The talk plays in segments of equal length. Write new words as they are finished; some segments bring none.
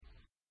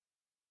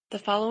The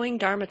following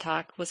Dharma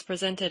talk was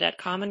presented at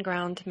Common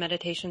Ground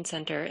Meditation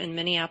Center in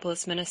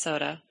Minneapolis,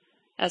 Minnesota,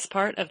 as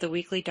part of the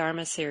weekly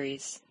Dharma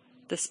series.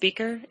 The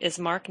speaker is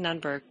Mark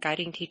Nunberg,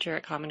 guiding teacher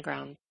at Common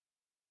Ground.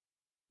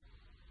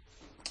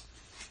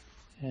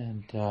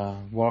 And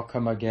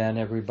welcome again,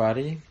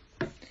 everybody.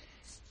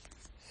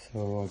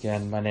 So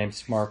again, my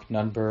name's Mark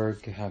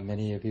Nunberg.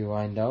 Many of you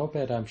I know,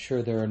 but I'm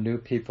sure there are new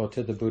people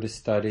to the Buddhist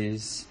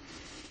Studies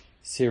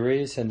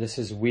series, and this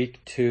is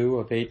week 2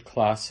 of 8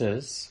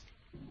 classes.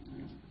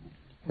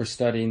 We're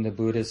studying the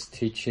Buddha's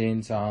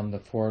teachings on the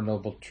Four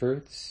Noble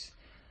Truths,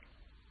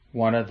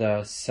 one of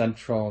the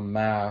central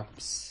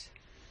maps.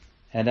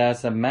 And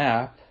as a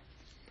map,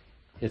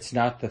 it's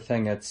not the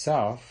thing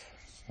itself,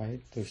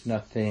 right? There's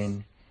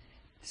nothing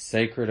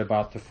sacred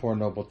about the Four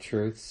Noble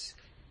Truths.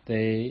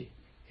 They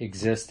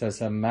exist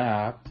as a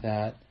map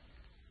that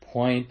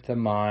point the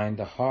mind,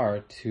 the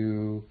heart,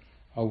 to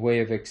a way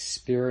of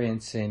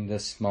experiencing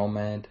this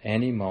moment,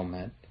 any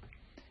moment,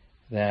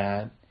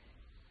 that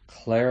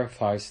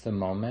clarifies the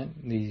moment,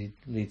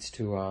 leads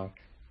to a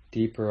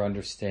deeper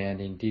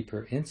understanding,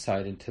 deeper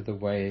insight into the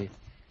way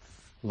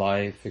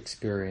life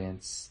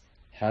experience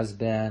has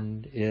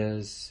been,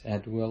 is,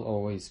 and will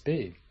always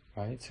be,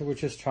 right? So we're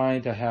just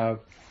trying to have,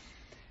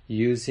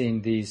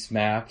 using these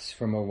maps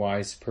from a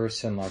wise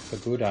person like the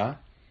Buddha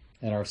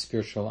and our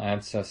spiritual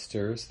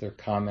ancestors, their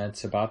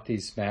comments about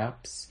these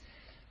maps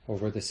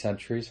over the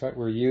centuries, right?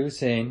 We're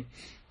using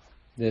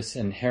this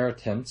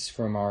inheritance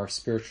from our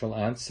spiritual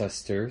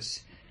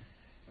ancestors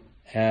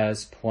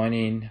as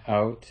pointing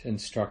out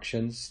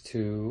instructions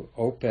to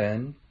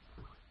open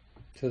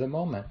to the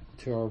moment,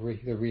 to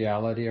the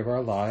reality of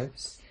our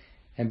lives,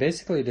 and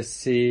basically to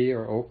see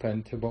or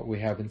open to what we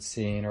haven't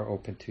seen or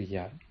open to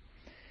yet.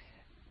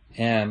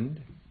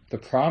 And the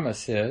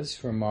promise is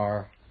from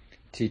our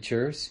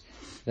teachers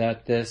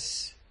that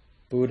this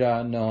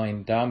Buddha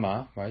knowing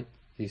Dhamma, right,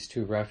 these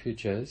two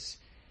refuges,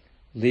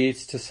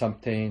 leads to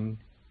something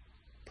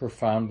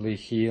profoundly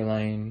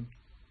healing,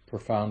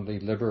 profoundly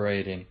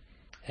liberating,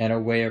 and a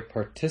way of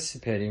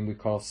participating we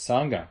call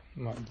Sangha,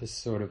 this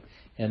sort of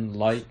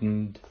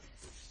enlightened,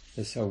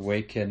 this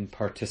awakened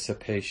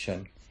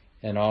participation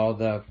in all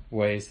the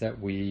ways that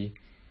we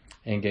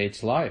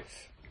engage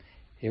life.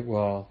 It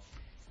will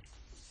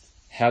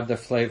have the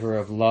flavor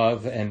of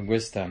love and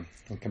wisdom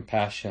and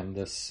compassion,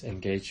 this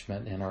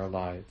engagement in our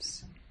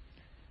lives.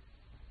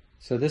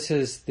 So this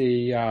is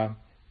the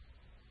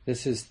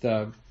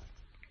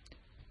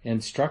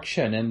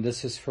instruction, and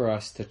this is for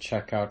us to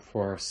check out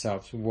for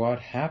ourselves. What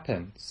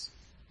happens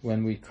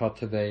when we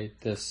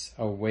cultivate this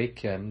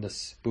awaken,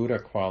 this Buddha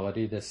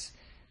quality, this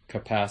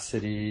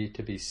capacity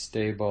to be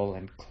stable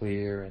and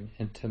clear and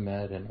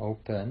intimate and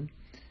open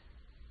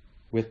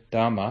with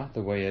Dhamma,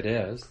 the way it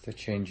is, the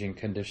changing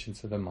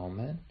conditions of the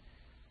moment?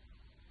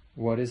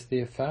 What is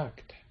the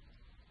effect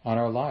on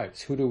our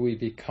lives? Who do we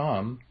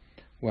become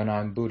when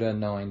I'm Buddha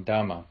knowing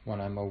Dhamma, when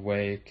I'm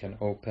awake and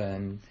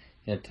open,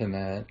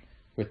 intimate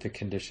with the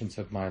conditions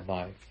of my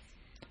life?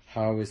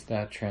 How is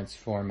that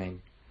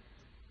transforming?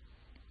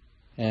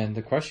 And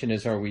the question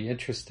is, are we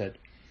interested?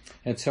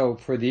 And so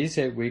for these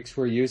 8 weeks,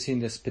 we're using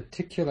this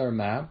particular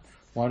map,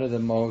 one of the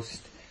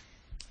most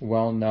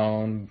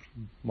well-known,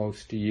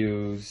 most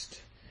used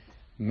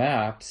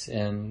maps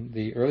in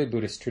the early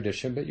Buddhist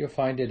tradition, but you'll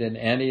find it in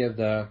any of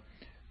the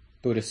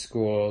Buddhist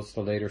schools,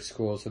 the later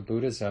schools of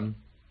Buddhism.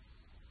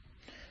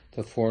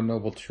 The Four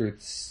Noble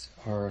Truths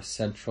are a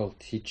central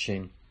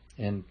teaching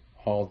in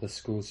all the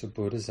schools of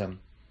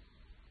Buddhism.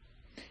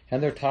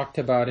 And they're talked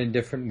about in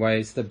different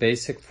ways. The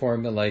basic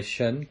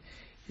formulation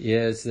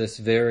is this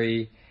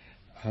very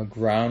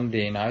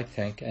grounding, I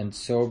think, and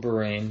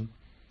sobering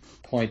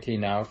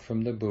pointing out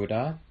from the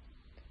Buddha,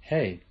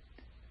 hey,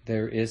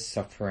 there is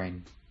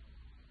suffering.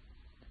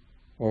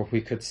 Or we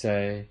could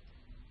say,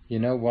 you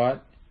know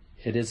what?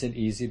 It isn't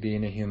easy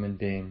being a human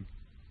being.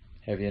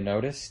 Have you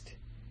noticed?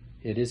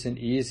 It isn't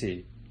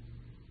easy.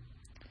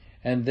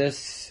 And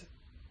this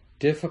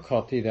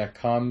difficulty that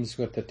comes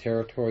with the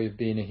territory of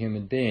being a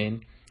human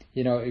being,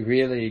 it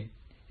really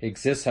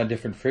exists on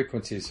different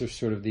frequencies. There's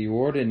sort of the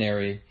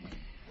ordinary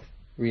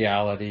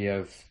reality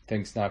of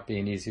things not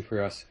being easy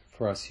for us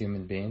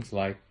human beings,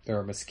 like there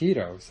are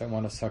mosquitoes that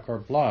want to suck our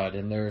blood,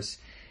 and there's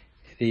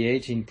the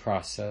aging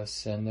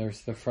process, and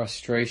there's the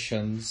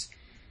frustrations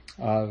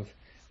of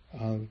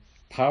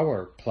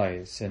power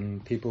plays,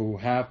 and people who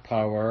have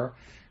power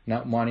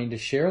not wanting to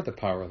share the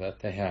power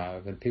that they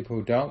have, and people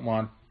who don't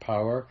want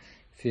power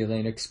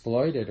feeling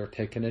exploited or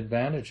taken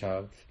advantage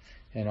of,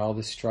 and all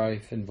the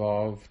strife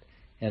involved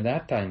in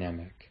that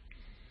dynamic,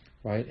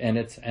 right? And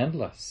it's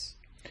endless.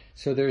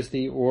 So there's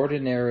the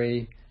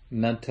ordinary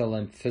mental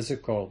and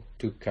physical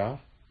dukkha,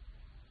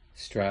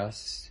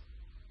 stress,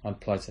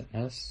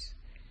 unpleasantness,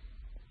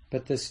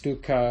 but this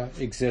dukkha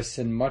exists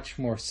in much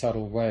more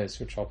subtle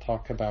ways, which I'll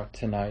talk about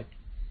tonight.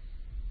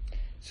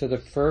 So the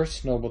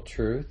first noble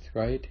truth,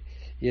 right,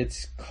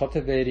 it's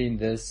cultivating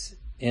this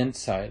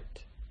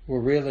insight. We're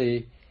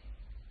really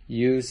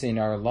using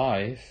our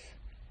life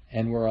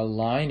and we're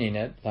aligning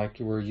it, like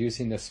we're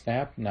using this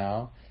map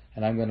now,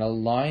 And I'm going to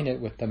align it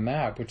with the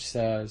map which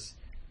says,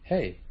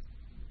 hey,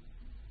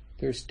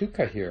 there's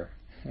dukkha here.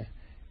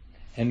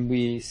 And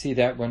we see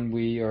that when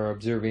we are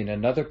observing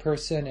another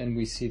person, and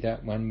we see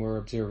that when we're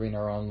observing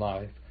our own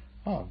life.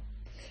 Oh,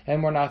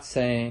 and we're not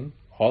saying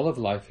all of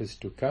life is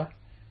dukkha,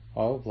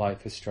 all of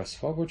life is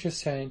stressful. We're just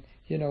saying,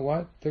 you know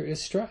what? There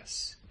is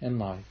stress in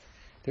life.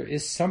 There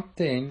is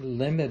something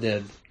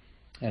limited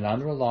and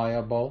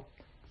unreliable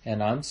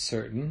and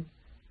uncertain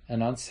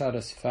and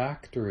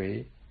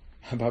unsatisfactory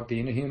about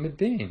being a human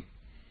being,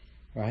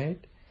 right?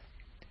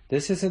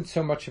 This isn't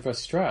so much of a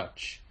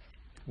stretch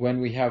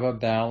when we have a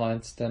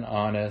balanced and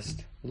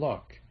honest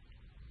look.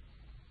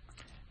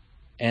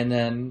 And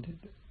then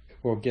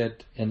we'll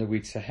get in the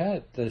weeks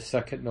ahead the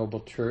second noble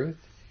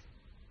truth.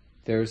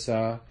 There's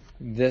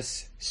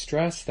this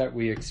stress that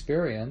we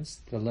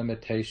experience, the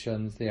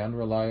limitations, the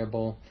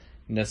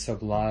unreliableness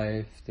of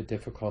life, the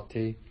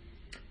difficulty.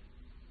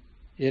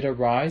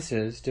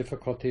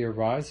 Difficulty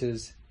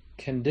arises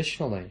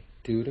conditionally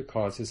due to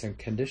causes and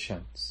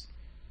conditions.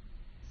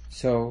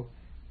 So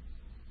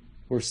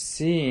we're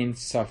seeing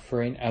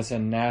suffering as a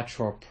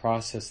natural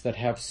process that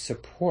have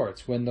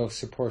supports. When those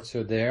supports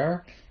are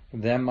there,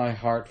 then my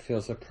heart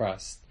feels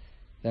oppressed.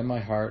 Then my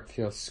heart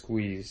feels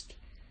squeezed.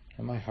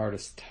 And my heart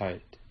is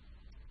tight.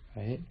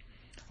 Right?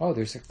 Oh,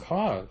 there's a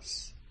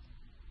cause.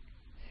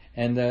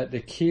 And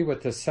the key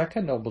with the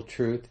second noble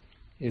truth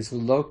is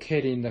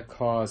locating the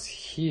cause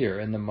here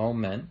in the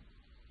moment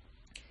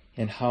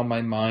in how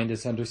my mind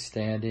is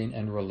understanding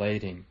and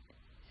relating.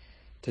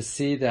 To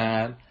see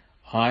that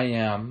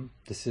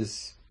this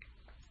is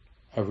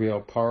a real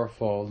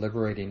powerful,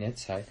 liberating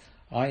insight,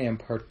 I am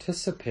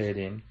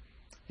participating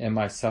in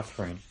my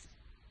suffering.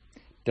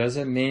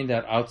 Doesn't mean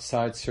that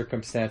outside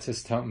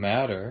circumstances don't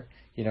matter.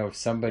 If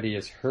somebody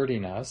is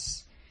hurting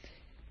us,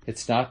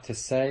 it's not to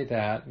say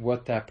that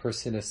what that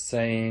person is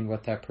saying,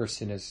 what that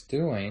person is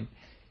doing,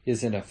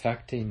 isn't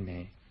affecting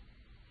me.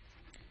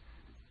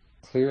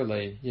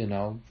 Clearly,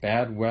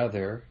 bad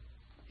weather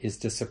is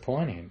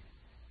disappointing.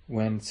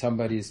 When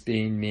somebody's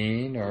being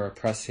mean or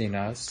oppressing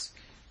us,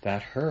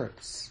 that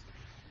hurts.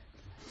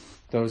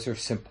 Those are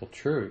simple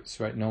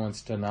truths, right? No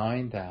one's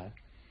denying that.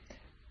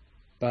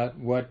 But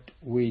what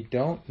we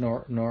don't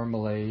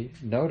normally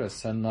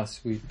notice,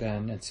 unless we've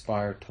been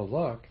inspired to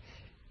look,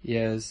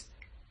 is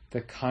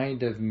the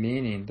kind of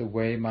meaning, the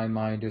way my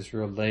mind is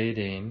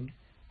relating,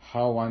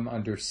 how I'm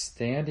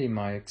understanding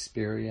my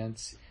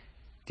experience,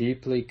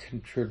 deeply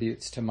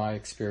contributes to my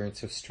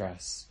experience of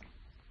stress.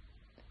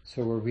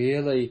 So we're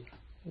really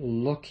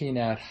looking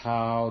at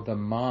how the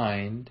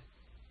mind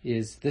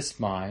is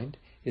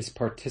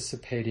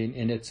participating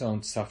in its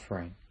own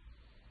suffering.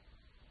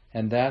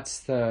 And that's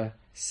the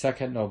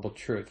second noble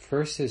truth.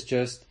 First is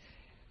just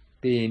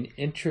being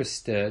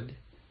interested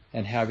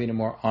and having a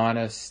more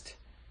honest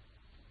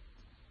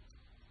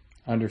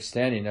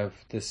understanding of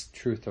this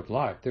truth of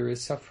life. There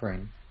is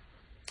suffering.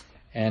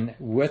 And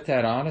with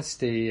that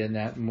honesty and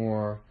that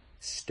more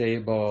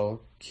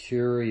stable,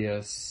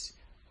 curious,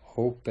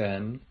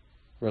 open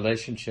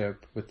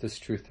relationship with this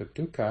truth of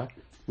dukkha,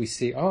 we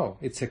see,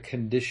 it's a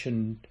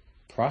conditioned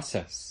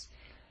process.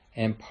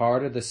 And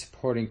part of the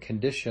supporting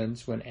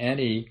conditions when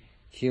any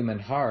human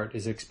heart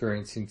is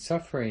experiencing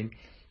suffering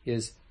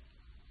is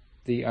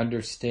the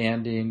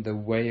understanding, the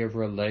way of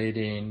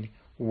relating,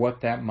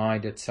 what that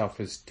mind itself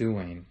is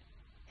doing,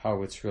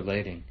 how it's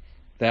relating.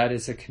 That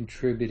is a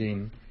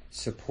contributing,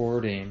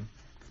 supporting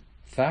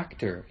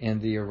factor in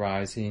the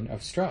arising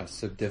of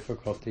stress, of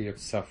difficulty, of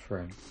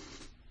suffering.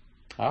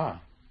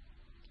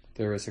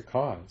 There is a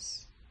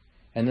cause.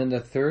 And then the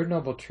third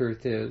noble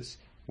truth is,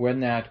 when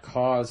that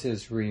cause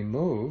is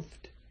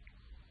removed,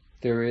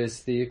 there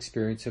is the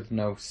experience of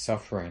no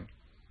suffering.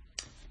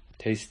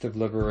 Taste of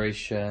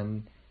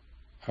liberation,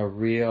 a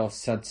real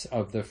sense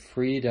of the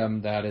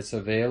freedom that is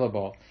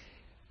available.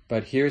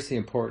 But here's the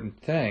important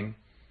thing.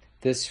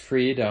 This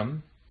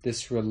freedom,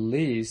 this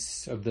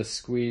release of the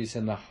squeeze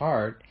in the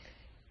heart,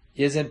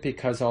 isn't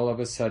because all of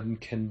a sudden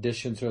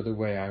conditions are the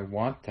way I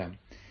want them.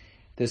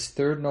 This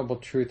third noble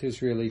truth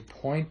is really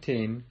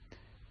pointing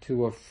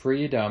to a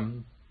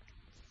freedom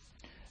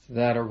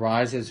that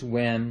arises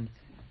when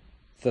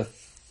the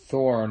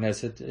thorn,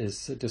 as it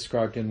is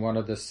described in one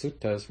of the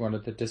suttas, one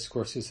of the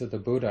discourses of the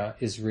Buddha,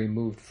 is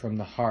removed from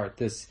the heart.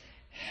 This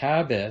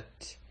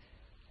habit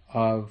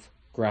of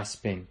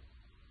grasping,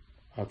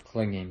 of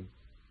clinging,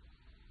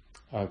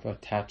 of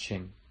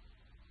attaching.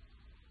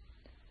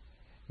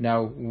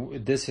 Now,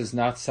 this is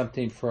not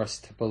something for us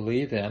to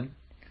believe in.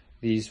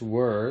 These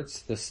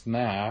words, this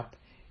map,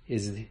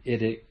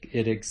 it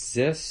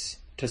exists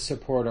to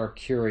support our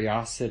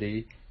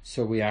curiosity,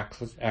 so we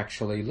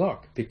actually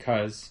look.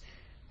 Because,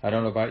 I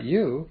don't know about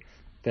you,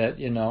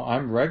 that,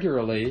 I'm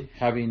regularly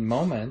having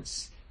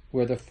moments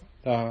where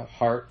the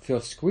heart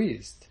feels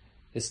squeezed,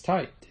 is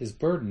tight, is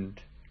burdened,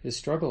 is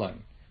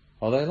struggling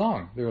all day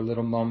long. There are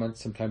little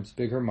moments, sometimes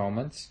bigger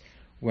moments,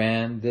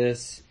 when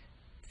this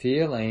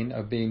feeling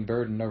of being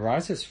burdened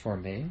arises for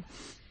me.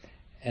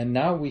 And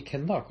now we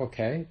can look,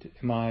 okay,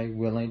 am I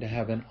willing to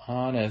have an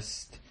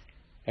honest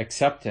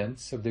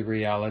acceptance of the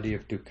reality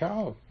of dukkha.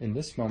 Oh, in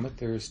this moment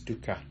there is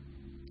dukkha.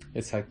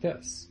 It's like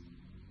this.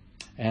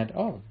 And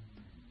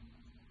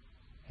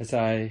as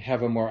I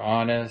have a more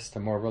honest, a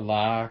more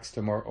relaxed,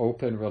 a more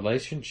open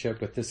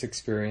relationship with this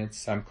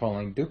experience I'm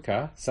calling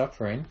dukkha,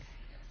 suffering,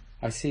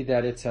 I see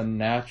that it's a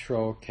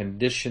natural,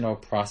 conditional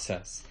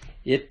process.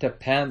 It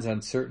depends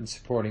on certain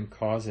supporting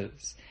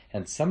causes.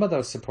 And some of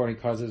those supporting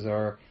causes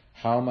are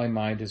how my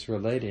mind is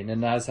relating.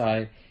 And as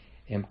I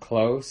am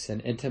close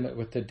and intimate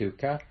with the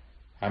dukkha,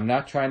 I'm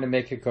not trying to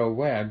make it go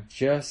away. I'm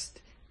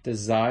just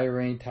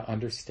desiring to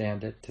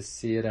understand it, to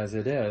see it as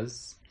it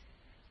is.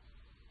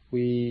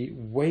 We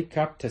wake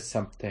up to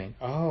something.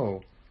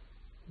 Oh,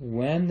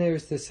 when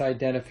there's this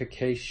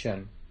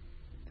identification,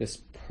 this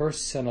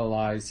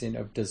personalizing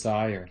of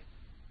desire,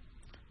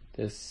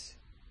 this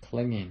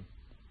clinging,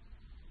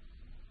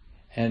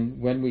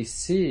 and when we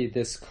see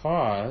this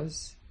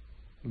cause,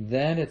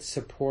 then it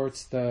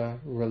supports the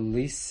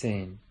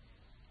releasing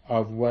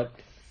of what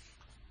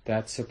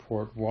that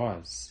support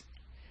was.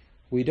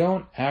 We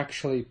don't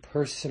actually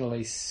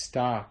personally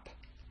stop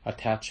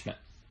attachment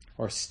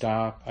or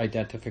stop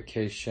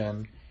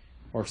identification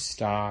or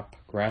stop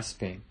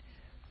grasping.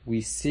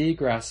 We see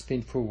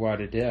grasping for what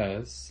it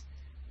is.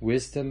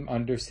 Wisdom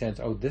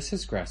understands, this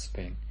is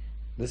grasping.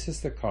 This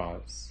is the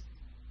cause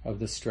of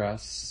the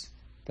stress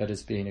that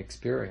is being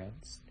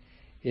experienced.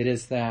 It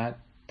is that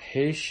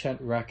patient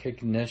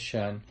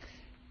recognition,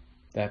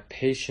 that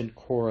patient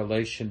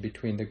correlation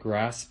between the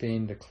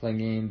grasping, the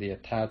clinging, the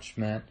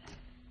attachment,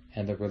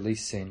 and the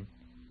releasing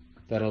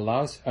that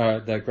allows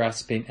the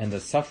grasping and the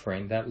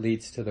suffering that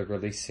leads to the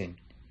releasing.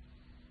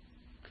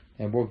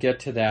 And we'll get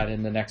to that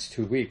in the next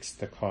 2 weeks,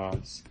 the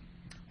cause.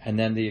 And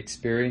then the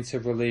experience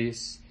of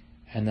release,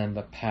 and then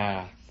the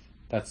path.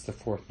 That's the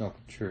fourth noble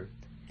truth.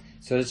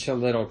 So it's a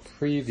little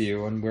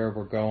preview on where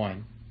we're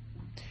going.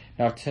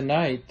 Now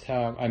tonight,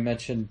 I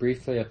mentioned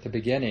briefly at the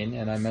beginning,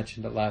 and I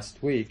mentioned it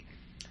last week,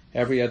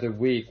 every other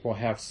week we'll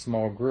have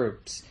small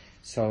groups.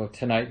 So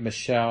tonight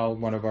Michelle,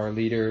 one of our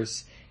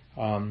leaders,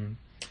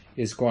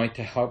 is going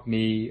to help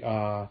me,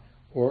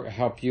 or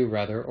help you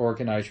rather,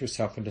 organize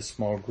yourself into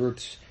small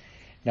groups.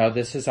 Now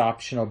this is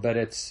optional, but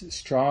it's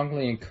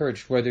strongly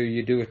encouraged, whether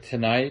you do it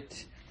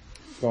tonight,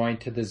 going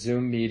to the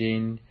Zoom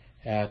meeting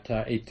at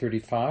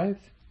 8:35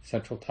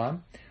 Central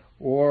Time,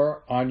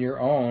 or on your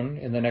own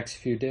in the next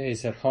few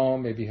days at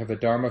home. Maybe you have a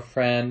Dharma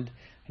friend,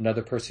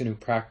 another person who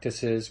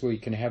practices, where you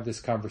can have this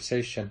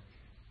conversation.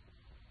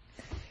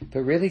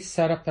 But really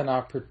set up an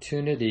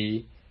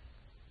opportunity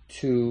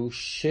to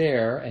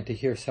share and to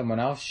hear someone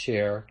else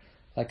share,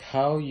 like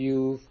how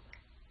you've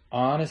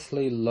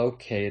honestly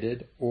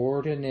located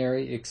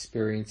ordinary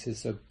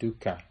experiences of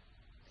dukkha.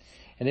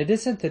 And it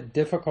isn't the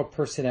difficult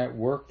person at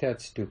work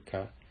that's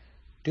dukkha.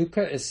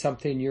 Dukkha is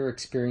something you're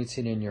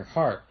experiencing in your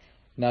heart.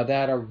 Now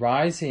that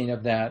arising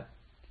of that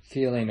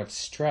feeling of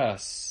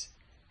stress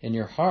in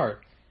your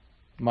heart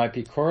might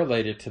be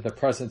correlated to the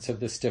presence of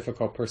this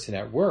difficult person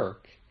at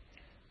work,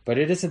 but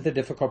it isn't the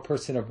difficult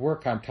person at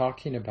work I'm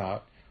talking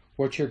about.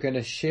 What you're going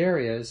to share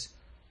is,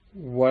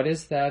 what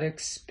is that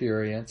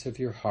experience of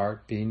your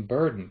heart being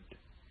burdened,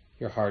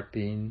 your heart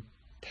being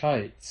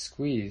tight,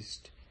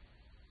 squeezed,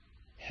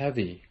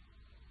 heavy,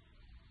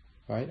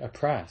 right,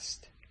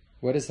 oppressed?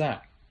 What is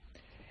that?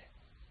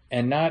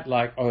 And not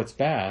like, it's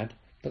bad,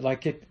 but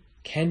like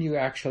can you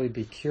actually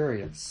be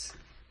curious?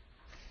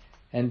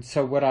 And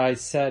so what I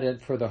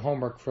said for the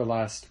homework for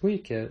last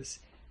week is,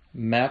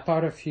 map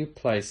out a few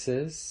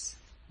places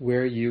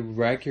where you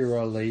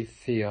regularly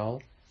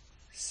feel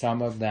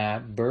some of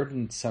that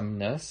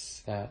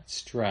burdensomeness, that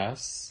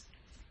stress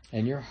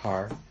in your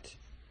heart,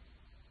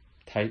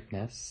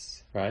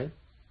 tightness, right?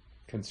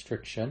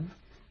 Constriction.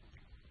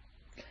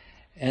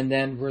 And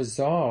then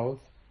resolve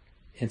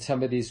in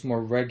some of these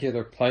more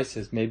regular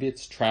places. Maybe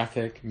it's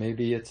traffic,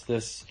 maybe it's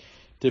this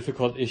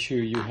difficult issue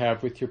you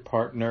have with your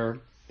partner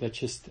that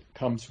just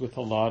comes with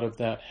a lot of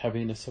that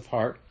heaviness of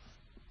heart.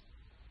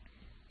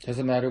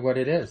 Doesn't matter what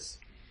it is.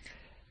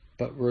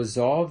 But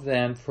resolve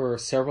then for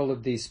several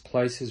of these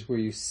places where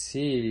you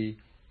see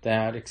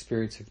that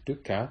experience of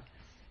dukkha,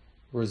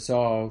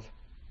 resolve,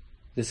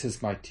 this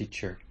is my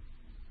teacher.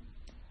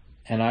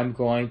 And I'm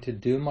going to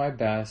do my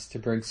best to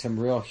bring some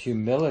real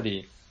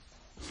humility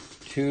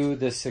to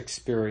this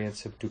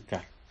experience of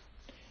dukkha.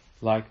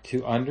 Like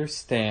to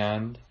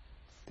understand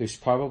there's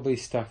probably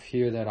stuff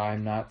here that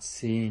I'm not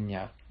seeing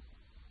yet,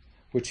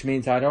 which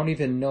means I don't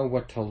even know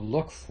what to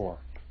look for,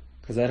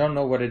 because I don't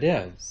know what it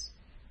is.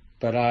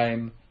 But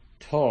I'm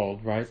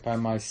told, right, by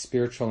my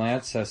spiritual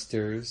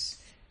ancestors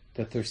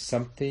that there's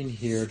something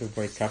here to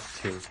wake up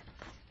to.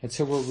 And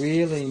so we're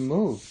really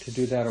moved to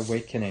do that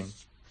awakening,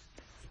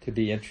 to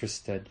be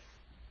interested.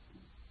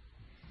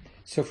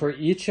 So for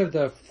each of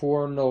the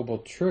Four Noble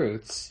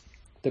Truths,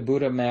 the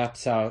Buddha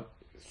maps out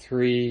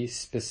 3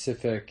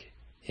 specific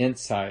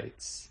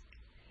insights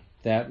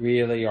that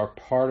really are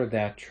part of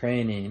that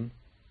training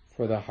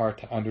for the heart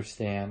to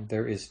understand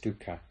there is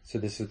dukkha. So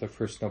this is the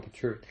first Noble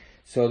Truth.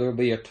 So there will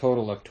be a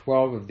total of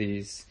 12 of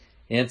these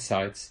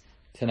insights.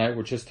 Tonight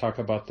we'll just talk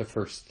about the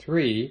first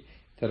 3.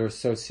 that are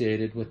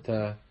associated with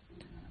the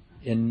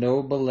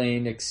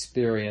ennobling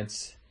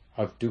experience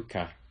of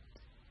dukkha.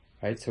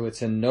 Right? So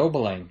it's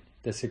ennobling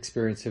this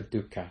experience of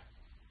dukkha.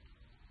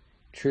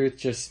 Truth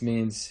just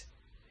means,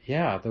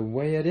 yeah, the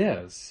way it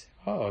is.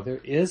 Oh,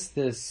 there is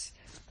this,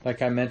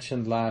 like I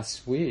mentioned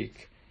last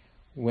week,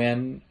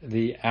 when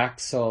the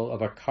axle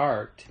of a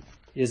cart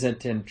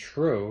isn't in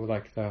true,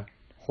 like the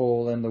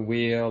hole in the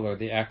wheel or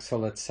the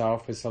axle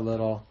itself is a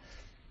little,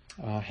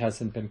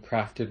 hasn't been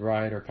crafted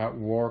right or got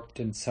warped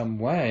in some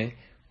way,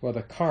 well,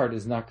 the cart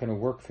is not going to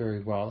work very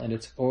well, and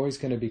it's always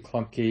going to be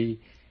clunky,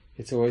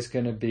 it's always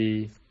going to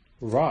be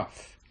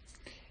rough.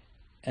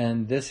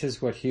 And this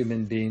is what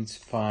human beings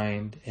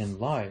find in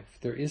life.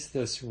 There is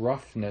this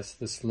roughness,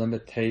 this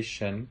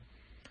limitation,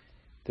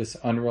 this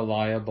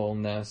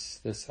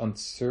unreliableness, this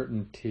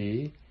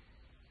uncertainty,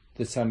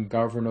 this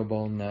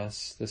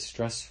ungovernableness, this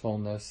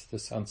stressfulness,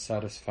 this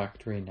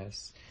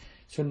unsatisfactoriness.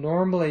 So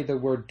normally the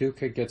word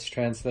dukkha gets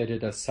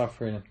translated as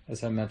suffering,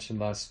 as I mentioned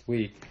last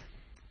week,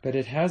 but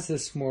it has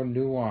this more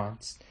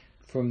nuance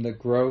from the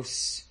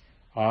gross,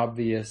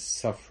 obvious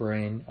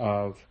suffering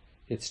of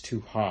it's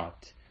too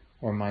hot,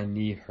 or my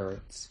knee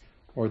hurts,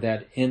 or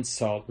that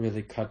insult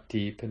really cut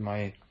deep and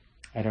I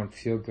don't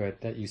feel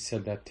good that you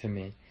said that to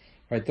me.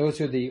 Right?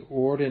 Those are the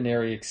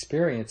ordinary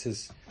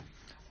experiences.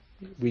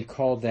 We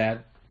call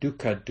that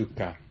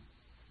dukkha.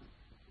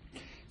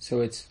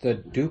 So it's the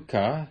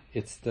dukkha,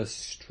 it's the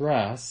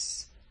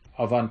stress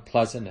of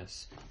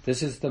unpleasantness.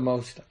 This is the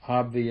most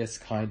obvious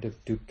kind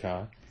of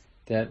dukkha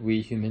that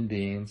we human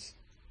beings,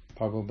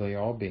 probably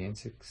all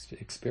beings,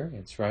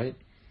 experience, right?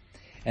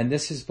 And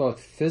this is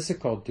both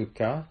physical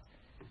dukkha,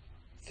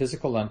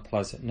 physical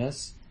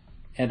unpleasantness,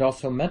 and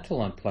also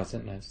mental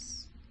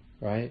unpleasantness,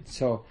 right?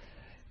 So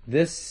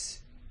this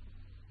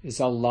is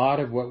a lot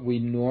of what we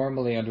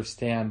normally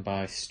understand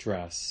by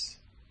stress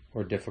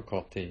or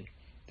difficulty,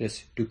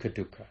 this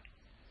dukkha.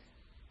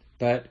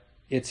 But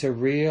it's a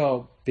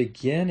real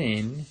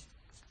beginning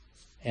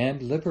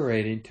and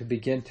liberating to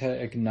begin to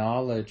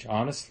acknowledge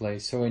honestly.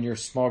 So in your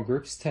small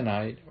groups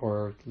tonight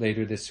or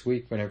later this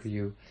week, whenever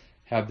you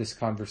have this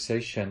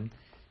conversation,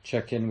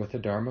 check in with a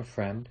Dharma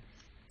friend.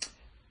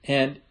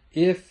 And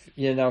if,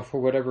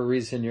 for whatever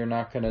reason you're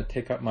not going to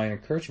take up my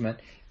encouragement,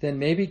 then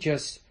maybe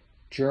just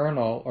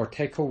journal or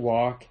take a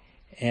walk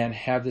and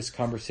have this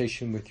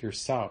conversation with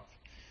yourself.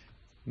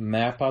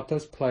 Map out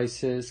those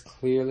places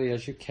clearly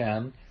as you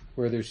can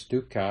where there's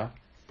dukkha.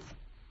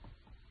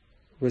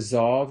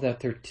 Resolve that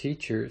they're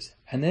teachers,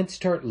 and then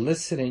start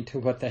listening to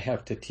what they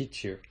have to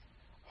teach you.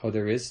 Oh,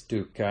 there is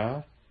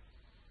dukkha.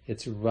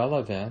 It's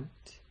relevant.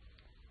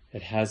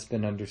 It has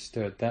been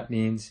understood. That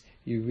means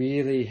you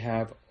really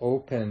have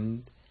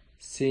opened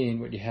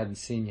seeing what you hadn't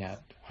seen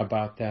yet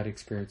about that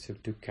experience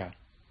of dukkha.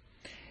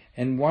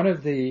 And one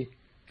of the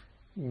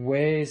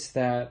ways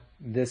that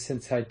this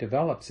insight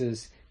develops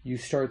is you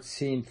start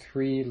seeing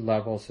 3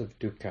 levels of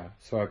dukkha.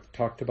 So I've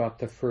talked about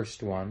the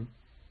first one,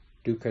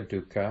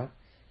 dukkha,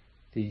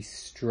 the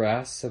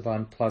stress of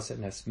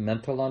unpleasantness,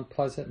 mental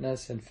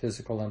unpleasantness and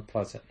physical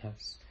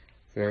unpleasantness.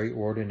 Very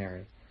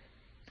ordinary.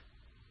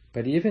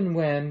 But even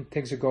when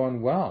things are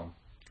going well,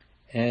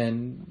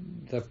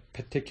 and the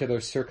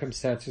particular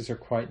circumstances are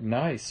quite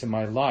nice in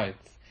my life,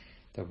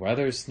 the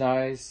weather's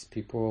nice,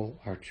 people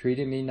are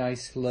treating me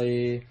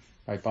nicely,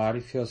 my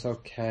body feels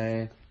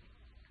okay,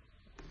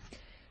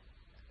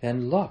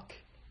 then look,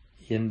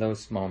 in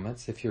those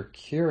moments, if you're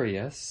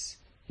curious,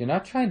 you're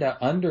not trying to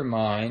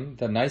undermine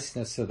the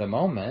niceness of the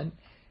moment,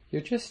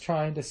 you're just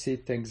trying to see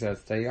things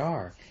as they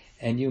are.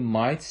 And you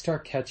might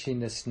start catching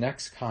this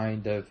next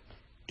kind of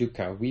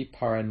dukkha,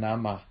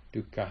 viparinama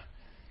dukkha.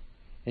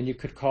 And you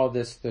could call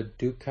this the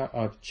dukkha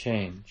of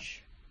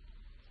change,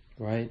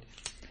 right?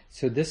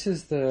 So this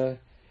is the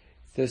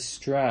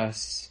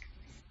stress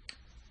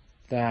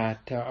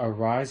that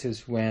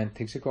arises when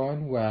things are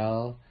going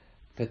well,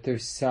 but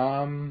there's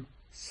some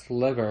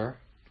sliver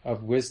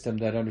of wisdom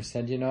that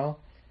understand,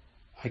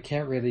 I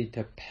can't really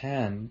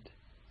depend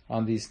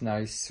on these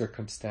nice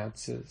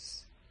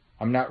circumstances.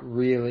 I'm not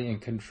really in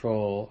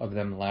control of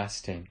them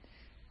lasting.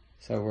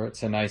 So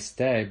it's a nice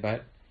day,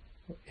 but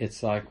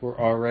it's like we're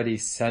already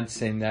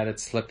sensing that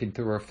it's slipping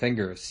through our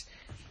fingers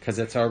because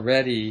it's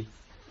already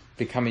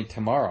becoming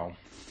tomorrow,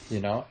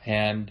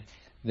 and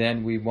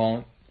then we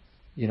won't,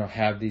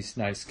 have these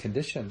nice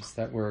conditions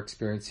that we're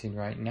experiencing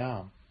right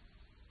now.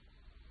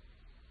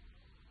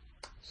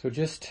 So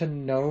just to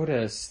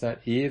notice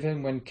that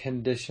even when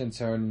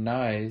conditions are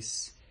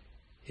nice,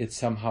 it's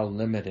somehow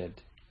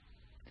limited.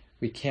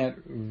 We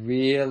can't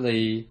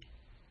really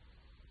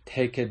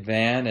take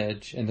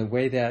advantage in the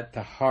way that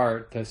the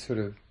heart, the sort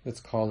of, let's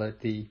call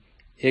it the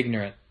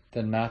ignorant,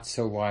 the not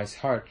so wise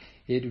heart,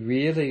 it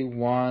really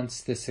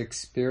wants this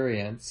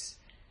experience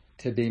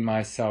to be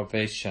my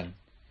salvation.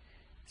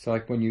 So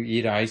like when you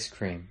eat ice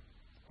cream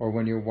or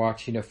when you're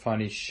watching a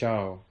funny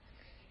show,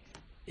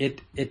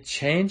 it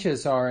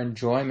changes our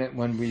enjoyment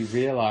when we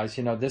realize,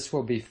 this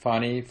will be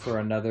funny for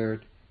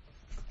another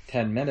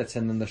 10 minutes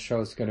and then the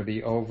show's going to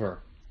be over.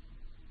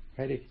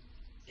 Right?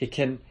 It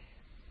can,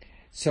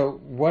 So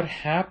what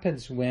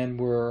happens when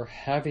we're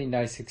having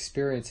nice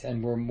experience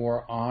and we're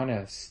more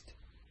honest,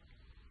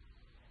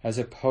 as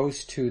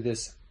opposed to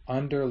this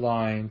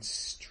underlying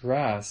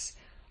stress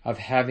of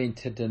having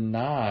to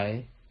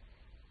deny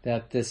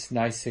that this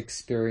nice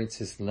experience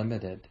is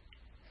limited?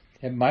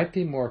 It might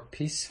be more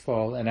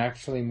peaceful and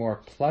actually more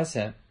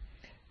pleasant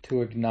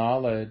to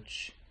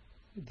acknowledge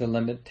the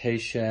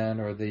limitation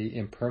or the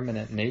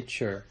impermanent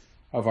nature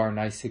of our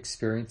nice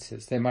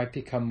experiences. They might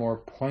become more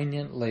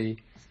poignantly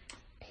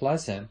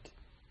pleasant,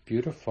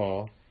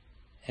 beautiful,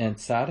 and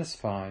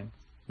satisfying.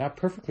 Not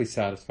perfectly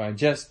satisfying,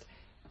 just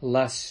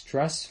less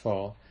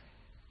stressful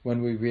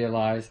when we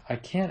realize I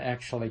can't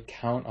actually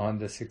count on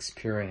this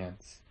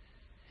experience.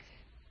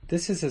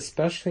 This is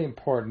especially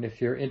important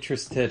if you're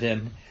interested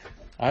in,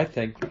 I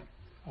think,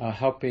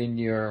 helping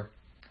your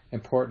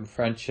important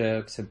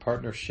friendships and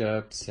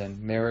partnerships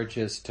and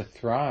marriages to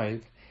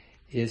thrive,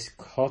 is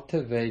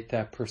cultivate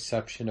that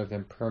perception of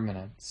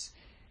impermanence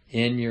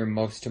in your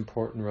most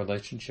important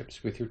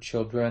relationships with your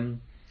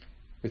children,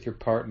 with your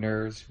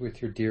partners,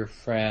 with your dear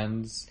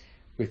friends,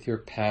 with your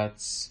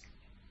pets.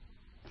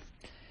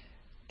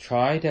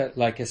 Try to,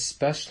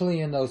 especially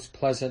in those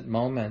pleasant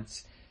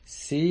moments,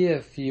 see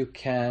if you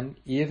can,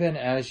 even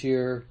as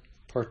you're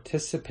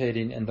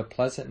participating in the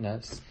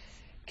pleasantness,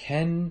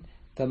 can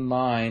the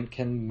mind,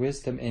 can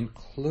wisdom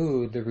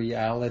include the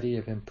reality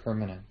of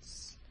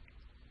impermanence?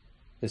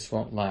 This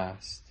won't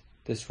last.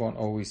 This won't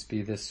always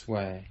be this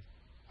way.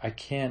 I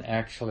can't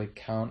actually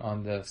count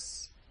on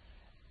this.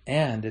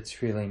 And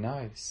it's really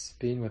nice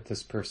being with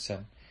this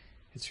person.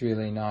 It's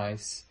really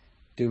nice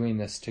doing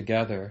this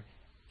together.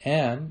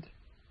 And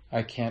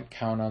I can't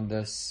count on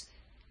this.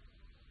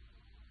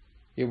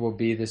 It will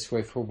be this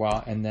way for a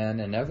while, and then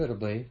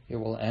inevitably it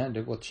will end,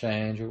 it will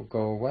change, it will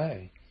go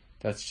away.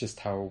 That's just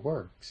how it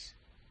works.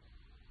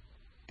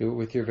 Do it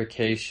with your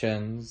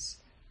vacations.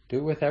 Do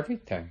it with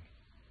everything.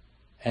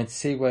 And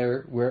see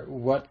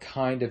what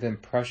kind of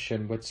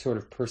impression, what sort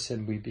of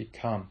person we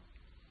become.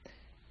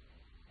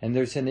 And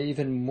there's an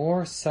even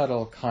more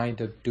subtle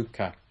kind of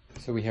dukkha.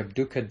 So we have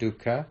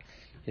dukkha.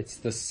 It's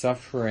the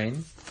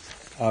suffering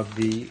of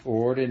the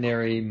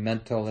ordinary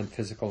mental and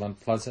physical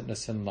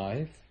unpleasantness in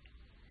life.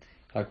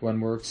 Like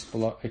when we're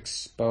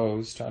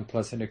exposed to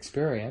unpleasant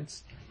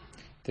experience.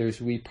 There's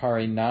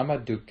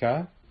viparinama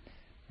dukkha,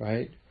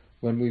 right?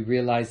 When we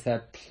realize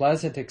that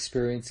pleasant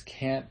experience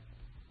can't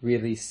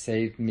really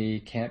save me,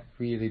 can't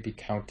really be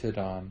counted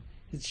on.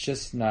 It's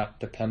just not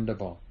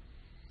dependable.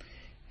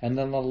 And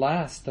then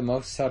the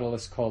most subtle,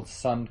 is called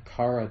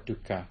sankhara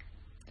dukkha.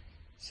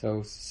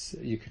 So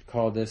you could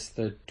call this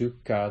the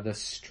dukkha, the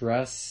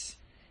stress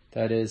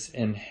that is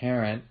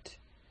inherent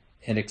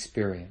in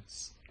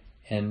experience,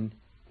 in,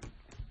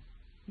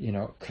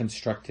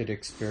 constructed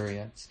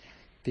experience.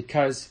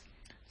 Because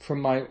from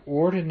my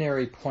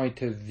ordinary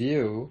point of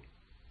view,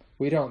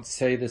 we don't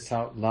say this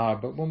out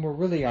loud, but when we're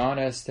really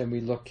honest and we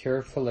look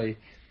carefully,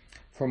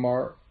 from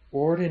our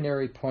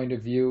ordinary point of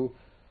view,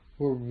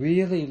 we're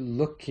really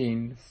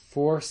looking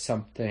for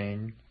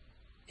something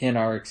in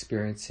our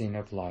experiencing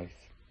of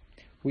life.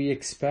 We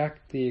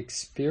expect the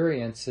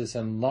experiences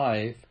in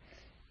life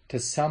to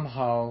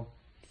somehow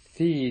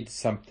feed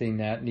something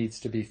that needs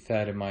to be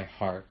fed in my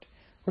heart.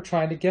 We're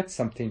trying to get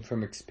something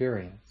from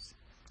experience,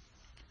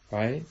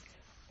 right?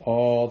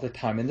 All the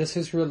time. And this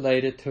is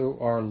related to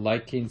our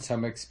liking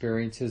some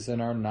experiences and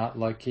our not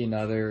liking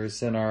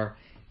others and our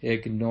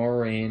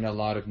ignoring a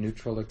lot of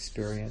neutral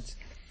experience.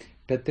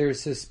 But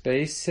there's this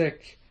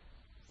basic,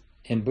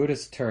 in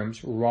Buddhist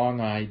terms, wrong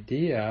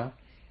idea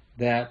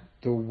that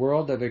the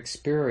world of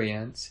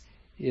experience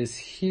is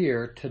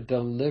here to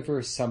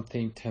deliver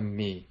something to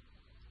me.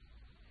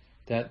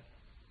 That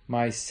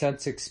my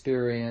sense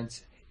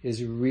experience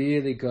is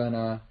really going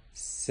to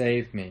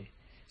save me.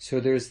 So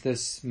there's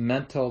this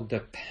mental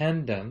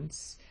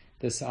dependence,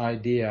 this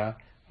idea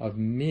of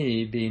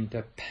me being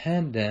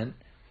dependent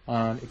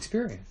on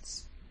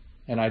experience.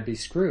 And I'd be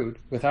screwed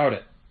without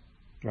it,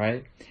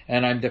 right?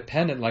 And I'm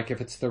dependent, like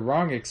if it's the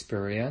wrong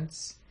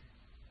experience,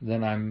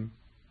 then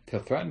I feel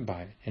threatened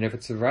by it. And if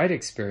it's the right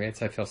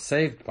experience, I feel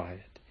saved by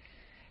it.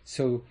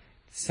 So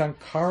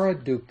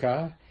sankhara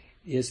dukkha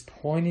is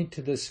pointing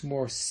to this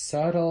more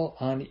subtle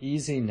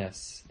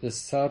uneasiness, this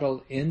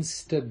subtle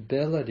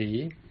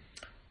instability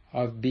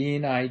of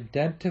being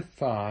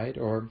identified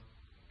or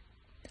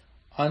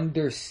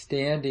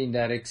understanding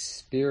that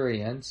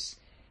experience,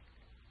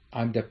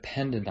 I'm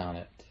dependent on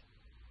it,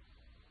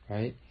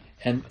 right?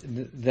 And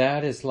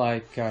that is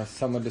like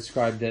someone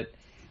described it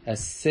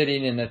as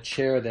sitting in a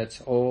chair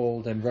that's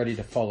old and ready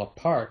to fall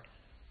apart.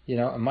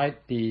 It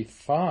might be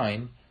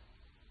fine,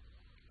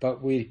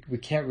 but we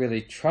can't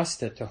really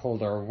trust it to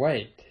hold our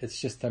weight. It's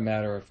just a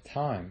matter of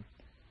time.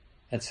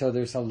 And so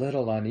there's a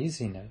little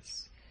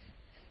uneasiness.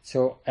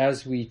 So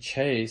as we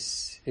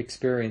chase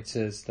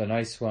experiences, the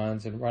nice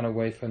ones, and run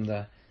away from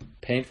the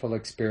painful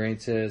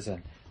experiences,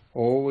 and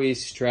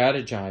always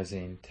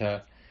strategizing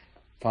to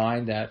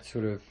find that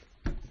sort of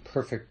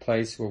perfect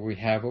place where we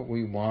have what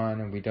we want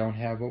and we don't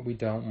have what we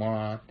don't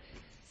want,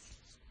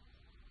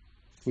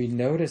 we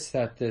notice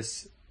that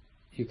this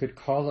you could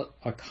call it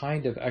a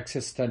kind of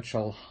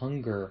existential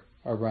hunger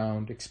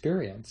around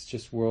experience,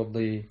 just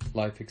worldly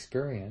life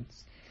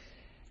experience.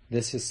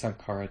 This is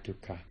sankhara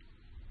dukkha.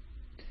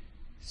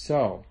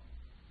 So,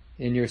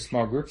 in your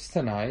small groups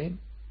tonight,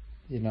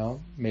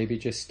 maybe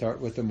just start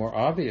with the more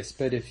obvious.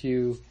 But if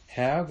you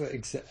have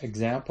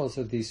examples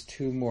of these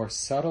two more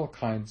subtle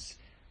kinds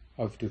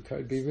of dukkha,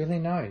 it'd be really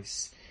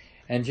nice.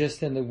 And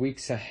just in the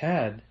weeks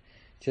ahead,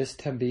 just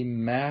to be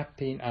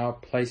mapping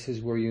out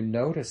places where you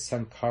notice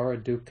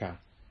sankhara dukkha.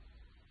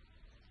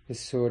 It's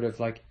sort of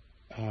like,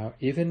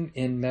 even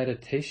in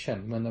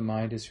meditation, when the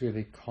mind is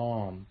really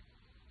calm,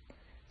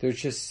 there's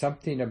just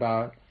something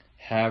about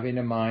having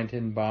a mind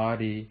and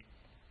body,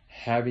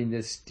 having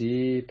this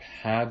deep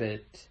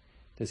habit,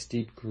 this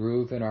deep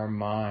groove in our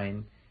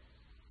mind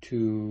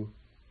to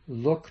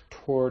look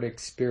toward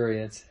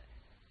experience,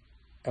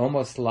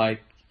 almost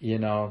like,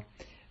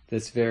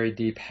 this very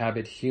deep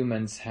habit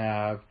humans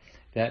have,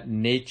 that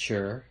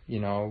nature,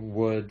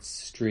 woods,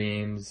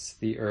 streams,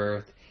 the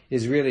earth,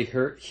 is really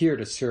here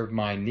to serve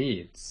my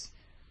needs.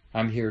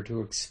 I'm here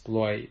to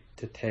exploit,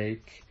 to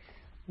take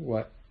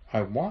what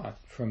I want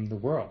from the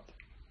world.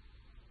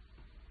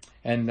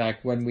 And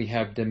like when we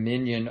have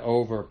dominion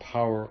over,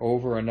 power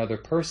over another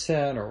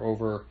person or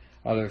over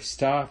other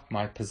stuff,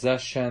 my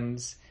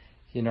possessions,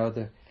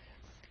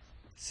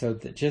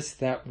 just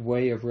that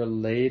way of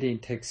relating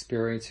to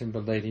experience and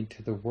relating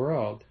to the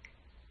world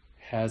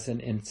has an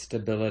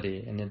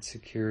instability and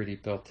insecurity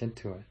built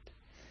into it.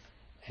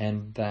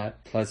 And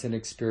that pleasant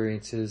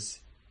experiences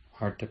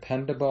aren't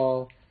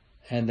dependable,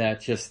 and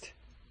that just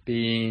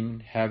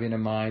having a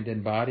mind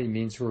and body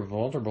means we're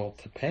vulnerable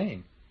to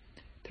pain,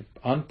 to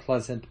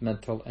unpleasant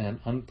mental and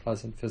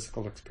unpleasant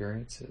physical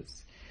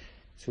experiences.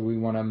 So we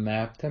want to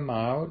map them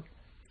out.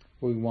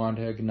 We want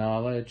to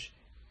acknowledge,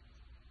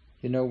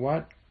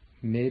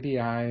 maybe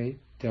I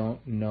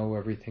don't know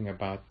everything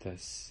about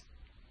this.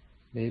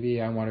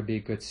 Maybe I want to be a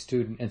good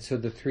student. And so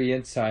the three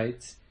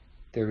insights,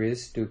 there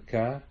is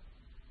dukkha,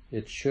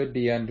 it should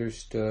be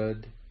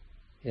understood,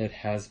 it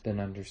has been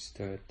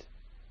understood.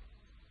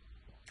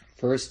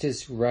 First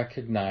is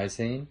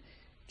recognizing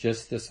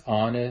just this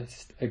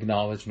honest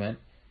acknowledgement,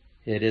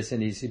 it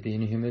isn't easy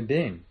being a human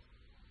being.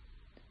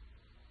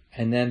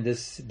 And then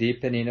this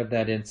deepening of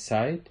that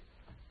insight,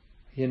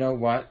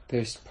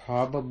 there's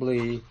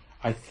probably,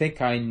 I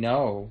think I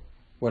know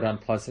what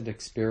unpleasant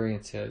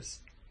experience is.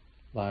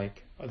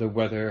 Like the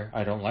weather,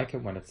 I don't like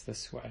it when it's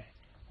this way.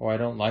 Or I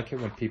don't like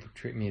it when people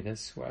treat me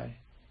this way.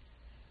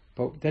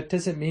 But that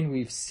doesn't mean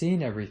we've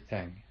seen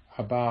everything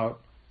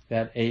about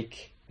that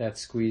ache, that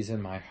squeeze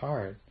in my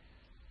heart.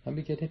 Let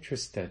me get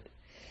interested.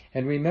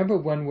 And remember,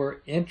 when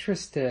we're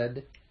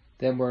interested,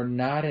 then we're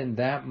not in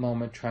that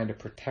moment trying to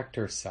protect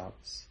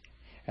ourselves.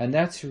 And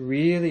that's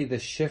really the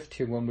shift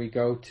here when we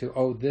go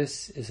to,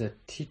 this is a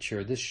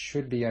teacher, this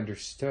should be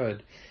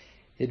understood.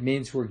 It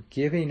means we're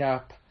giving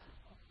up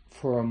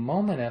for a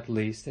moment at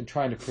least and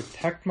trying to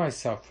protect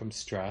myself from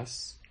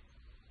stress.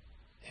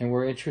 And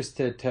we're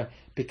interested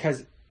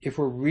because if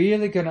we're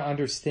really going to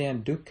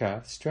understand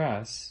dukkha,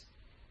 stress,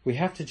 we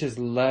have to just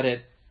let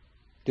it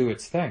do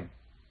its thing.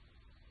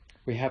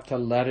 We have to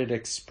let it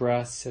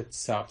express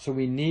itself. So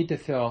we need to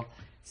feel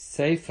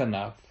safe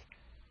enough,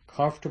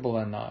 comfortable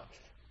enough,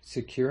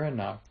 secure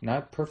enough,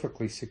 not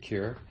perfectly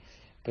secure,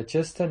 but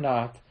just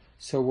enough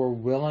so we're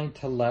willing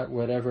to let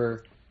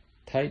whatever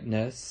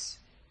tightness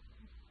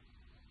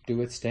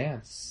do its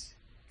dance.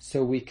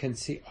 So we can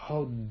see,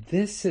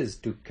 this is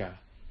dukkha.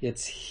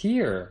 It's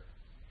here.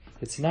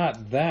 It's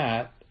not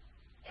that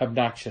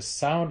obnoxious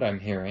sound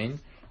I'm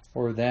hearing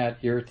or that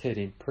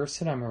irritating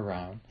person I'm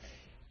around.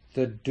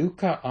 The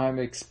dukkha I'm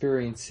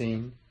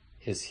experiencing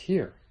is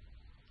here.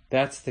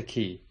 That's the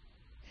key.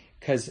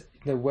 Because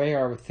the way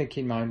our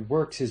thinking mind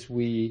works is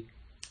we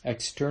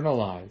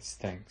externalize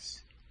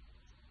things.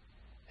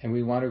 And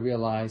we want to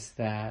realize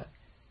that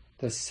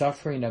the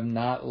suffering of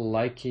not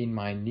liking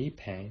my knee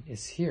pain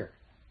is here.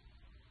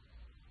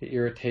 The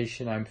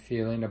irritation I'm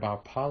feeling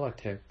about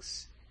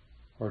politics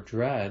or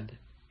dread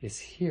is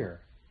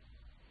here.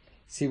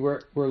 See,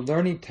 we're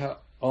learning to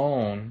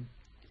own,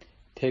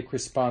 take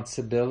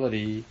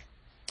responsibility,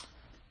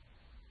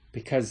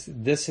 because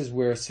this is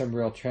where some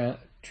real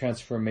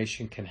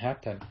transformation can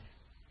happen.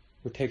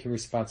 We're taking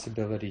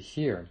responsibility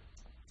here.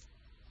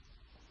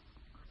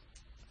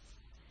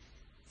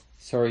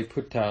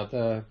 Sariputta,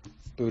 the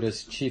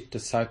Buddha's chief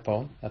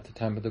disciple at the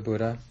time of the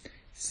Buddha,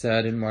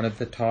 said in one of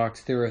the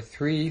talks, there are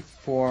 3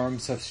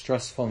 forms of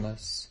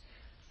stressfulness.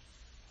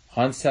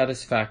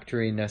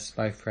 Unsatisfactoriness,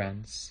 my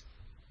friends.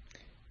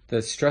 The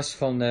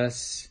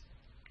stressfulness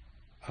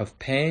of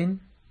pain,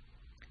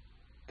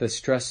 the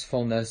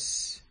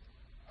stressfulness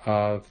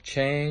of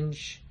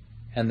change,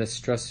 and the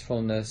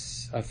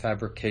stressfulness of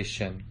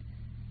fabrication.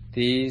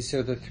 These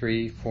are the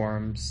 3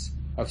 forms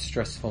of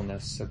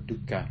stressfulness, of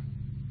dukkha.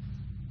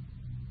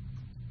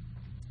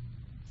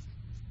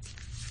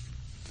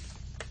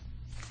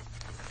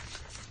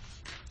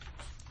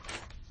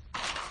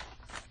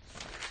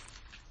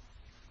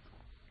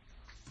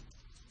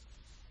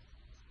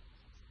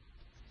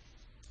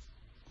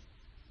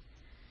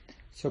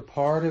 So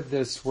part of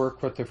this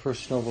work with the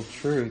First Noble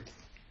Truth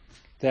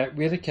that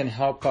really can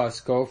help us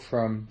go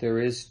from there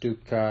is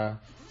dukkha,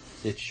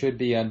 it should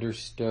be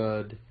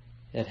understood,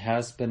 it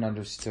has been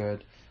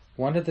understood.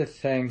 One of the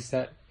things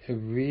that are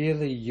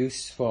really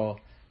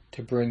useful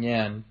to bring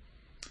in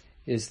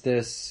is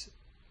this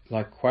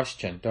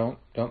question.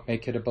 Don't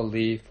make it a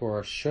belief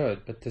or a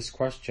should, but this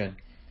question: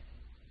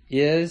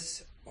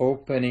 is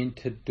opening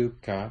to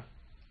dukkha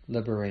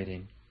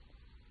liberating?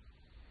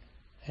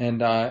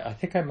 And I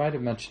think I might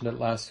have mentioned it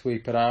last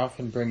week, but I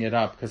often bring it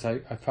up because I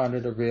found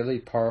it a really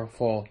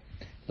powerful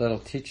little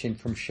teaching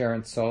from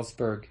Sharon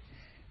Salzberg,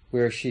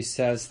 where she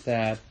says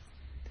that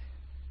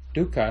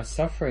dukkha,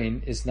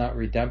 suffering, is not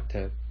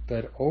redemptive,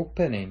 but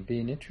opening,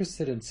 being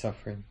interested in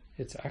suffering,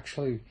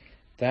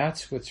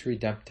 that's what's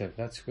redemptive.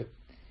 That's what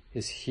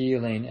is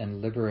healing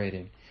and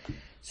liberating.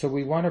 So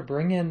we want to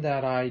bring in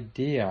that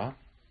idea.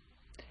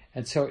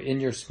 And so in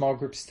your small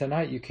groups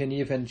tonight, you can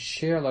even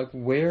share,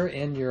 where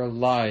in your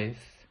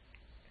life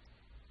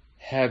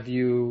have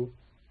you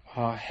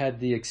had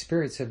the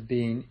experience of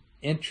being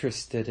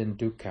interested in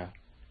dukkha?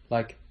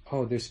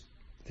 There's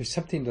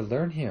something to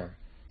learn here.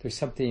 There's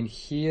something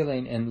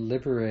healing and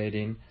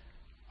liberating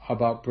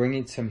about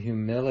bringing some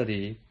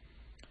humility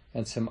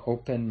and some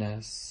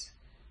openness,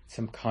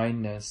 some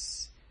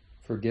kindness,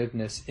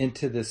 forgiveness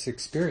into this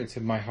experience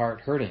of my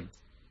heart hurting,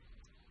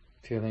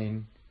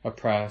 feeling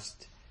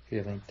oppressed,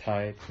 feeling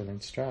tight, feeling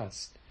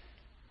stressed.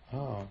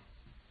 Oh.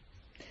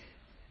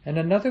 And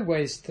another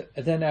way is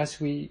then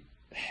as we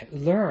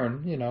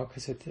learn,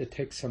 because it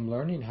takes some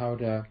learning how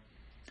to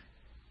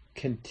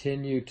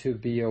continue to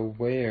be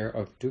aware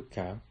of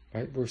dukkha,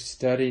 right? We're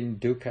studying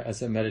dukkha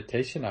as a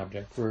meditation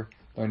object. We're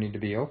learning to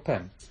be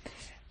open.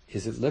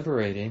 Is it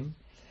liberating?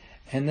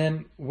 And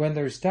then when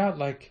there's doubt,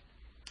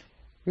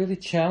 really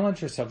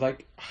challenge yourself.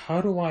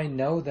 How do I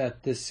know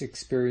that this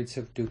experience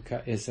of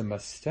dukkha is a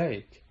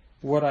mistake?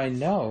 What I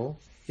know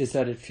is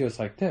that it feels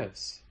like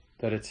this,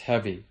 that it's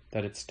heavy,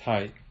 that it's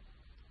tight,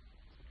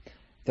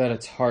 that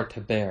it's hard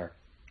to bear.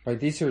 Right?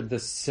 These are the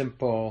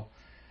simple,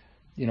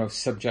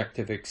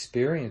 subjective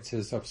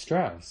experiences of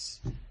stress.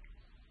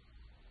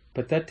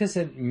 But that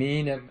doesn't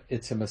mean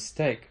it's a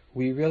mistake.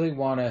 We really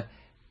want to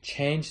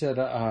change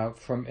that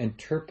from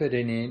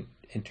interpreting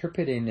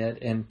it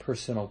in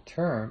personal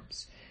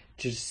terms,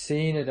 just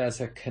seeing it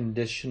as a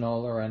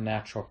conditional or a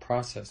natural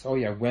process. Oh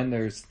yeah, when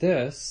there's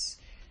this,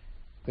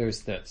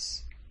 there's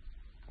this.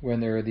 When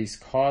there are these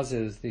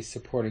causes, these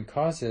supporting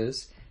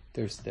causes,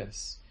 there's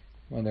this.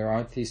 When there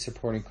aren't these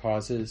supporting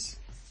causes,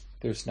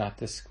 there's not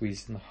this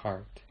squeeze in the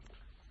heart.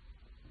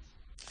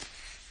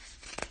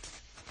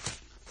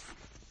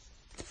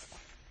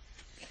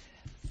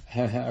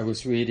 I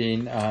was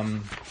reading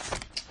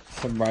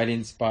some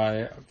writings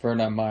by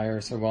Verna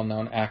Myers, a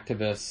well-known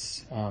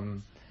activist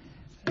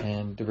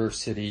and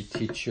diversity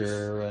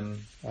teacher,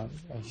 and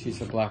she's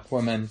a black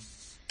woman.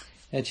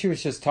 And she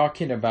was just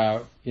talking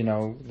about,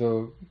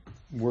 the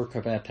work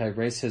of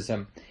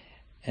anti-racism,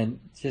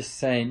 and just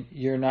saying,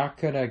 you're not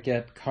going to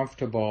get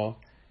comfortable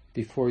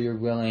before you're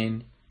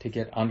willing to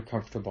get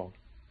uncomfortable.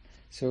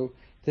 So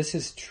this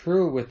is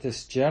true with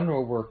this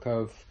general work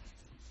of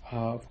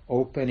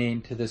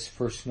opening to this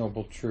First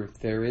Noble Truth.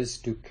 There is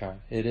dukkha.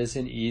 It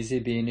isn't easy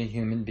being a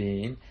human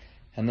being.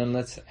 And then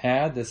let's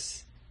add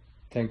this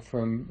thing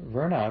from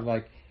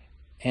Verna,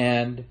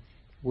 and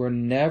we're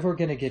never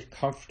going to get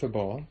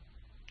comfortable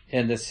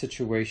in the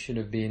situation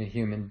of being a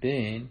human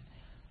being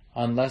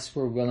unless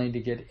we're willing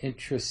to get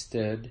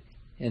interested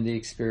in the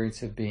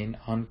experience of being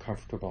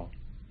uncomfortable.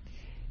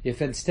 If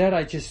instead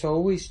I just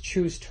always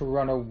choose to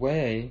run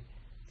away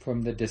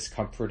from the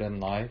discomfort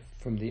in life,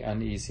 from the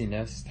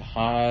uneasiness, to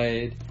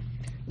hide,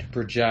 to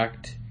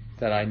project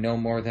that I know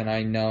more than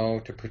I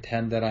know, to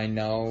pretend that I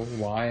know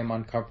why I'm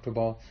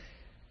uncomfortable,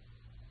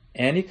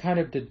 any kind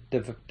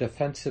of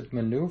defensive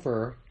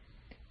maneuver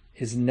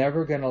is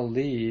never going to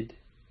lead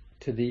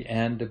to the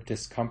end of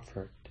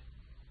discomfort.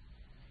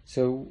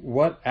 So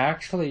what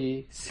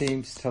actually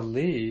seems to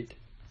lead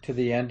to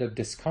the end of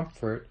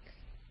discomfort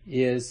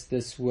is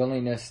this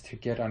willingness to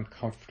get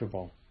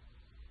uncomfortable.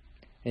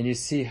 And you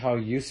see how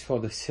useful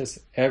this is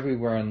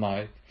everywhere in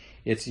life.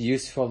 It's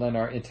useful in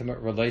our intimate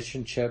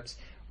relationships.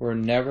 We're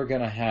never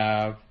going to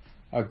have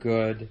a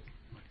good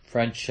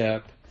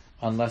friendship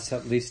unless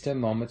at least in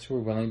moments we're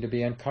willing to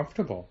be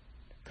uncomfortable,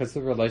 because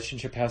the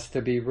relationship has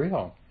to be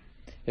real.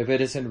 If it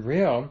isn't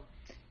real,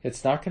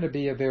 it's not going to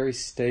be a very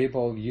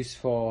stable,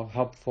 useful,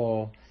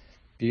 helpful,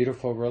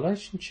 beautiful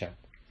relationship.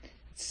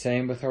 It's the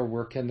same with our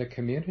work in the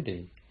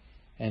community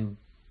and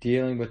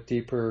dealing with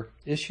deeper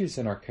issues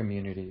in our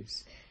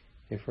communities.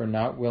 If we're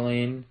not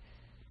willing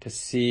to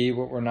see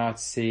what we're not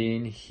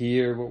seeing,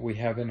 hear what we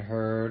haven't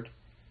heard,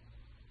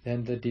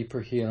 then the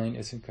deeper healing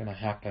isn't going to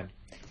happen.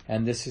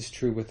 And this is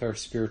true with our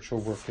spiritual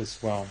work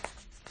as well.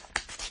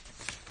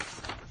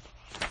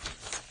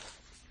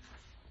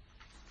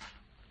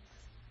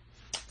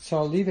 So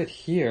I'll leave it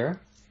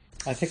here.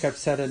 I think I've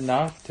said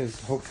enough to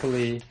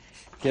hopefully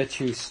get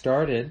you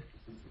started.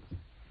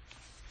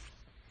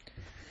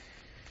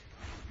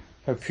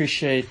 I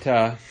appreciate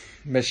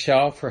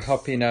Michelle for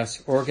helping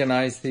us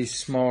organize these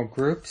small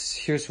groups.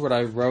 Here's what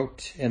I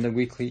wrote in the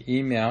weekly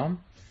email.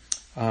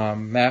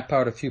 Map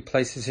out a few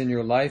places in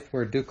your life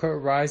where dukkha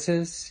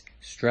arises,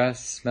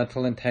 stress,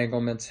 mental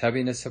entanglements,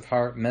 heaviness of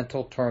heart,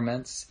 mental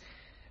torments.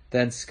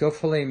 Then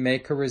skillfully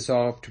make a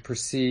resolve to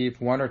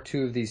perceive one or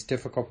two of these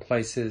difficult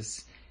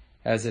places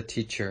as a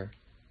teacher.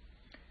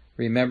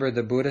 Remember,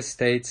 the Buddha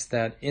states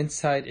that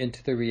insight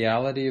into the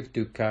reality of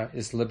dukkha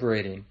is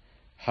liberating.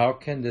 How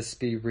can this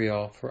be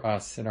real for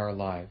us in our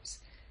lives?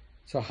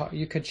 So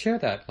you could share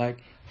that. Like,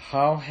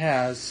 how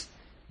has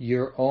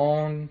your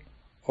own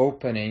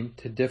opening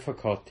to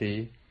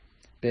difficulty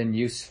been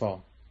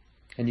useful?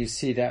 And you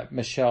see that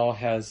Michelle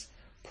has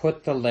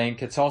put the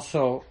link. It's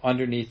also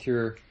underneath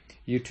your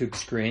YouTube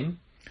screen,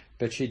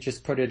 but she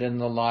just put it in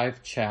the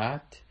live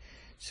chat.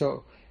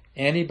 So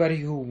anybody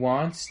who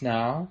wants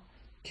now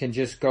can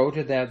just go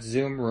to that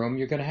Zoom room.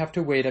 You're going to have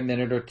to wait a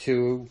minute or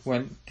two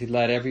to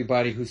let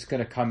everybody who's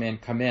going to come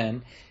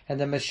in. And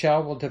then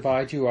Michelle will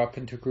divide you up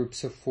into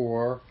groups of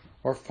 4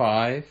 or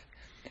 5.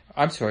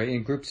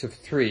 In groups of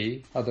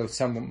 3, although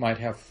some might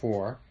have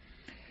 4.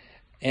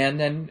 And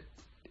then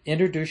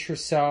introduce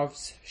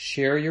yourselves,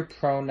 share your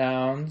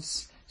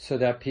pronouns so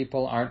that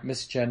people aren't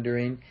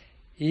misgendering.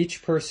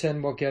 Each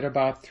person will get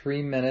about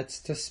 3 minutes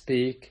to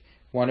speak.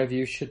 One of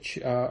you should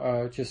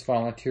just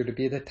volunteer to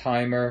be the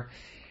timer.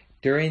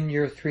 During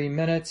your 3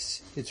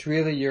 minutes, it's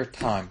really your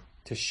time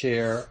to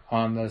share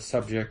on the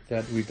subject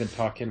that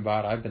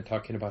I've been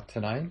talking about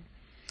tonight. And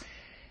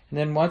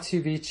then once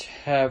you've each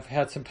have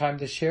had some time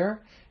to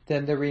share,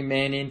 then the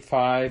remaining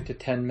 5 to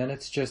 10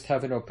 minutes, just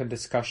have an open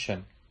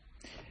discussion.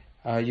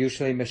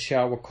 Usually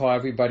Michelle will call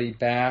everybody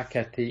back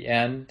at the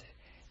end,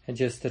 and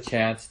just a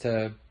chance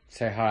to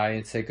say hi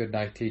and say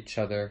goodnight to each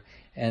other,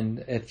 and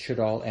it should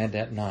all end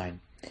at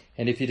 9.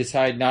 And if you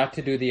decide not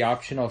to do the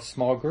optional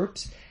small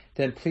groups,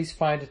 then please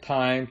find a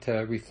time to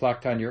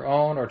reflect on your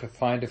own or to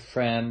find a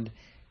friend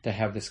to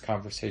have this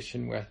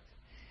conversation with.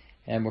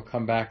 And we'll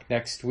come back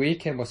next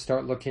week and we'll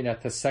start looking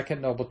at the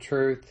second noble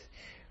truth.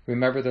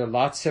 Remember, there are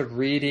lots of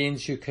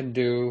readings you can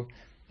do,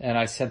 and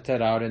I sent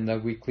that out in the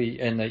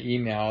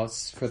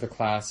emails for the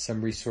class,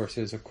 some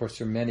resources. Of course,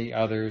 there are many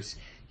others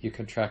you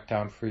can track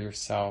down for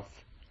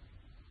yourself.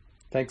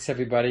 Thanks,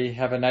 everybody.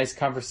 Have a nice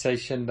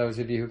conversation, those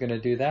of you who are going to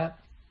do that.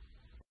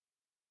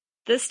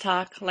 This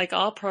talk, like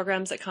all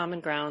programs at Common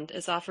Ground,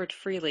 is offered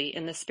freely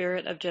in the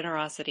spirit of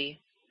generosity.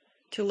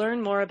 To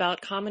learn more about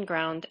Common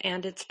Ground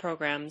and its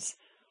programs,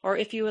 or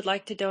if you would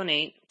like to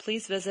donate,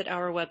 please visit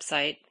our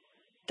website,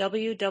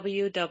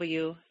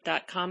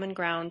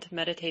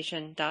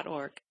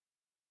 www.commongroundmeditation.org.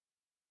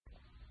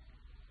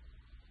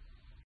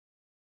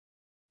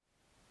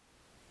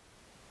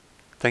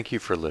 Thank you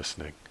for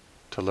listening.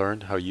 To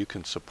learn how you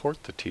can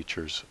support the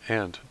teachers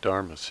and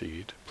Dharma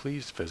Seed,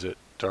 please visit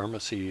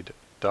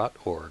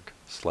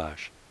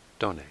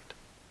dharmaseed.org/donate.